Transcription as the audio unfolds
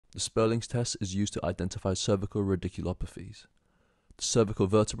The Spurling's test is used to identify cervical radiculopathies. The cervical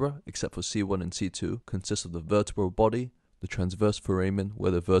vertebra, except for C1 and C2, consists of the vertebral body, the transverse foramen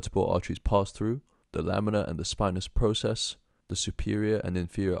where the vertebral arteries pass through, the laminar and the spinous process, the superior and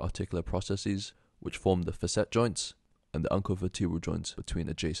inferior articular processes, which form the facet joints, and the uncovertebral joints between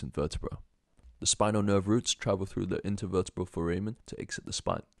adjacent vertebrae. The spinal nerve roots travel through the intervertebral foramen to exit the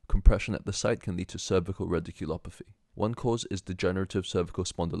spine. Compression at the site can lead to cervical radiculopathy. One cause is degenerative cervical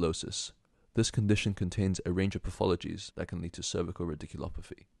spondylosis. This condition contains a range of pathologies that can lead to cervical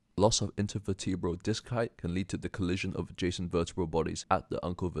radiculopathy. Loss of intervertebral disc height can lead to the collision of adjacent vertebral bodies at the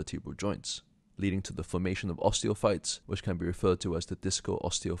uncovertebral joints, leading to the formation of osteophytes, which can be referred to as the discal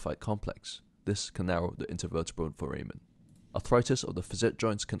osteophyte complex. This can narrow the intervertebral foramen. Arthritis of the facet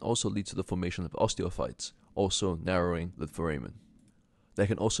joints can also lead to the formation of osteophytes, also narrowing the foramen. There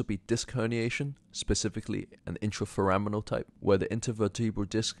can also be disc herniation, specifically an intraforaminal type, where the intervertebral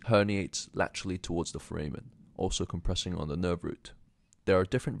disc herniates laterally towards the foramen, also compressing on the nerve root. There are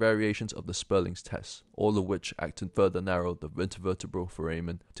different variations of the Spurling's test, all of which act to further narrow the intervertebral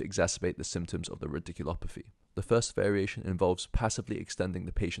foramen to exacerbate the symptoms of the radiculopathy. The first variation involves passively extending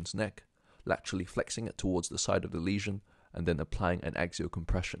the patient's neck, laterally flexing it towards the side of the lesion, and then applying an axial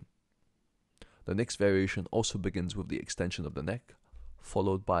compression. The next variation also begins with the extension of the neck,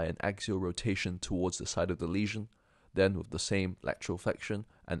 followed by an axial rotation towards the side of the lesion, then with the same lateral flexion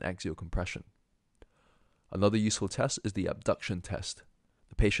and axial compression. Another useful test is the abduction test.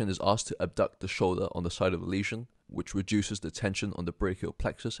 The patient is asked to abduct the shoulder on the side of the lesion, which reduces the tension on the brachial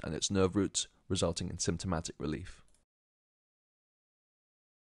plexus and its nerve roots, resulting in symptomatic relief.